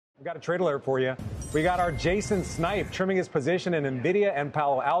We've got a trade alert for you. We got our Jason Snipe trimming his position in NVIDIA and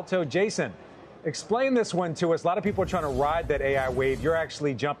Palo Alto. Jason, explain this one to us. A lot of people are trying to ride that AI wave. You're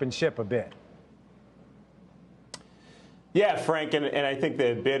actually jumping ship a bit. Yeah, Frank, and I think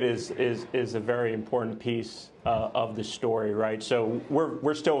the bid is a very important piece of the story, right? So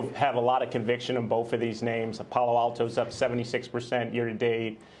we're still have a lot of conviction in both of these names. Palo Alto's up 76% year to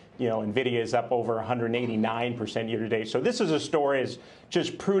date. You know, NVIDIA is up over 189% year to date. So this is a story is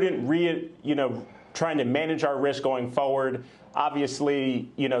just prudent, trying to manage our risk going forward. Obviously,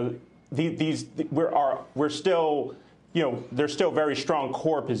 you know, we're still, you know, there's still very strong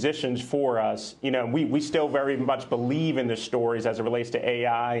core positions for us. You know, we still very much believe in the stories as it relates to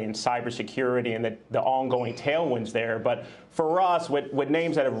AI and cybersecurity and the ongoing tailwinds there. But for us, with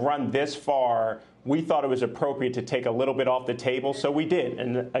names that have run this far, we thought it was appropriate to take a little bit off the table, so we did.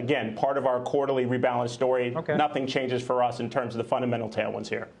 And again, part of our quarterly rebalance story, nothing changes for us in terms of the fundamental tailwinds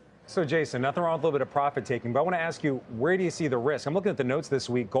here. So, Jason, nothing wrong with a little bit of profit taking, but I want to ask you, where do you see the risk? I'm looking at the notes this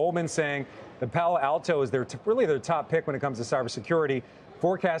week. Goldman saying that Palo Alto is really their top pick when it comes to cybersecurity,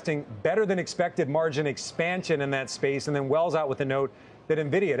 forecasting better than expected margin expansion in that space. And then Wells out with a note that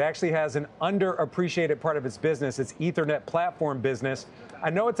NVIDIA, it actually has an underappreciated part of its business, its Ethernet platform business. I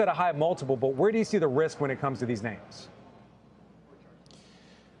know it's at a high multiple, but where do you see the risk when it comes to these names?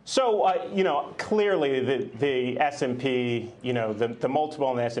 So, you know, clearly the S&P, you know, the multiple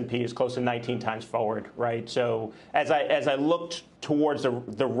on the S&P is close to 19 times forward, right? So as I looked towards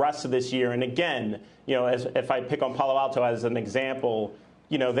the rest of this year, and again, you know, if I pick on Palo Alto as an example,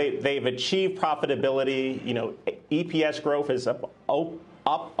 you know, they've achieved profitability. You know, EPS growth is up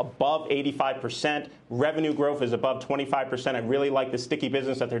above 85%. Revenue growth is above 25%. I really like the sticky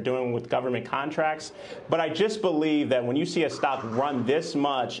business that they're doing with government contracts. But I just believe that when you see a stock run this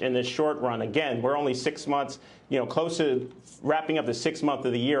much in the short run, again, we're only 6 months, you know, close to wrapping up the 6th month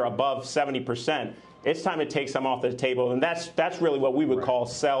of the year above 70%. It's time to take some off the table, and that's really what we would call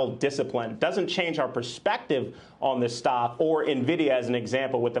sell discipline. Doesn't change our perspective on the stock or NVIDIA as an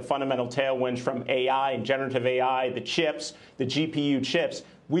example with the fundamental tailwinds from AI and generative AI, the chips, the GPU chips.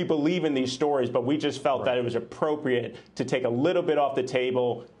 We believe in these stories, but we just felt that it was appropriate to take a little bit off the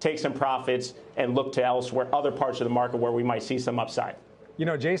table, take some profits, and look to elsewhere, other parts of the market where we might see some upside. You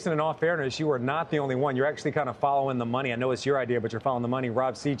know, Jason, in all fairness, you are not the only one. You're actually kind of following the money. I know it's your idea, but you're following the money.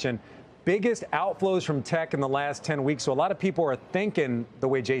 Rob Sechan. Biggest outflows from tech in the last 10 weeks. So a lot of people are thinking the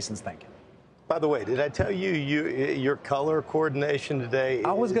way Jason's thinking. By the way, did I tell you your color coordination today?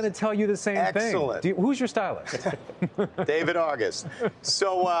 I was going to tell you the same thing. Excellent. Who's your stylist? David August.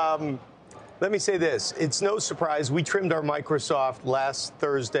 So let me say this. It's no surprise. We trimmed our Microsoft last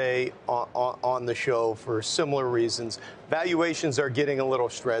Thursday on the show for similar reasons. Valuations are getting a little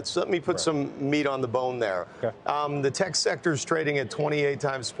stretched. So let me put some meat on the bone there. Okay. The tech sector is trading at 28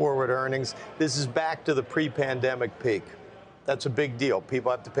 times forward earnings. This is back to the pre-pandemic peak. That's a big deal.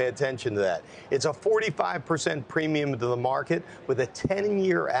 People have to pay attention to that. It's a 45% premium to the market with a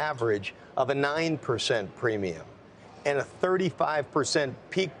 10-year average of a 9% premium and a 35%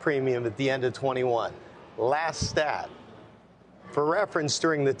 peak premium at the end of 21. Last stat. For reference,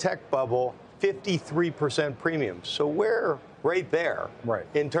 during the tech bubble, 53% premium. So we're right there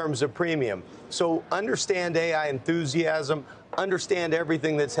in terms of premium. So understand AI enthusiasm, understand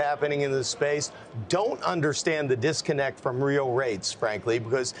everything that's happening in this space. Don't understand the disconnect from real rates, frankly,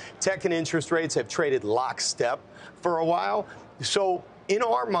 because tech and interest rates have traded lockstep for a while. So in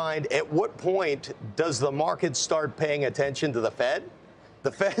our mind, at what point does the market start paying attention to the Fed?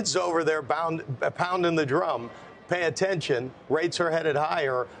 The Fed's over there pounding the drum. Pay attention. Rates are headed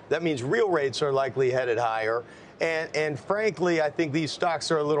higher. That means real rates are likely headed higher. And frankly, I think these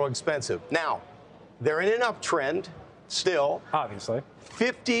stocks are a little expensive. Now, they're in an uptrend still. Obviously.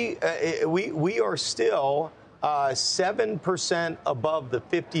 We are still 7% above the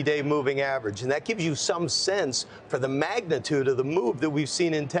 50-day moving average. And that gives you some sense for the magnitude of the move that we've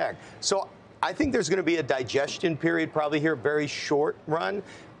seen in tech. So I think there's going to be a digestion period probably here, very short run.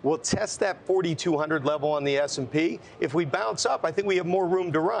 We'll test that 4,200 level on the S&P. If we bounce up, I think we have more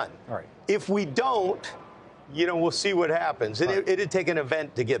room to run. All right. If we don't, you know, we'll see what happens. It'd take an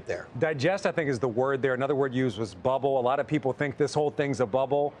event to get there. Digest, I think, is the word there. Another word used was bubble. A lot of people think this whole thing's a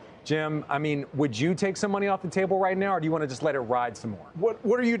bubble. Jim, I mean, would you take some money off the table right now, or do you want to just let it ride some more?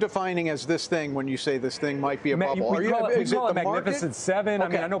 What are you defining as this thing when you say this thing might be a bubble? We call it Magnificent market? Seven. Okay. I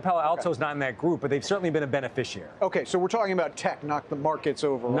mean, I know Palo Alto's not in that group, but they've certainly been a beneficiary. Okay, so we're talking about tech, not the markets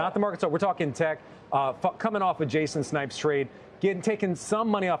overall. Not the markets. We're talking tech. Coming off of Jason Snipes' trade, taking some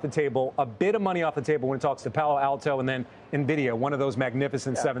money off the table, a bit of money off the table when it talks to Palo Alto and then NVIDIA, one of those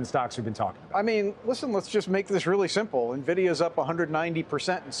magnificent 7 stocks we've been talking about. I mean, listen, let's just make this really simple. NVIDIA's up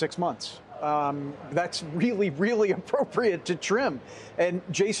 190% in 6 months. That's really, really appropriate to trim. And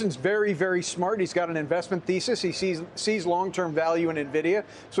Jason's very, very smart. He's got an investment thesis. He sees long-term value in NVIDIA,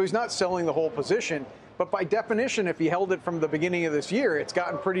 so he's not selling the whole position. But by definition, if he held it from the beginning of this year, it's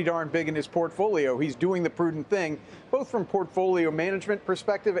gotten pretty darn big in his portfolio. He's doing the prudent thing, both from portfolio management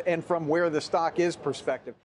perspective and from where the stock is perspective.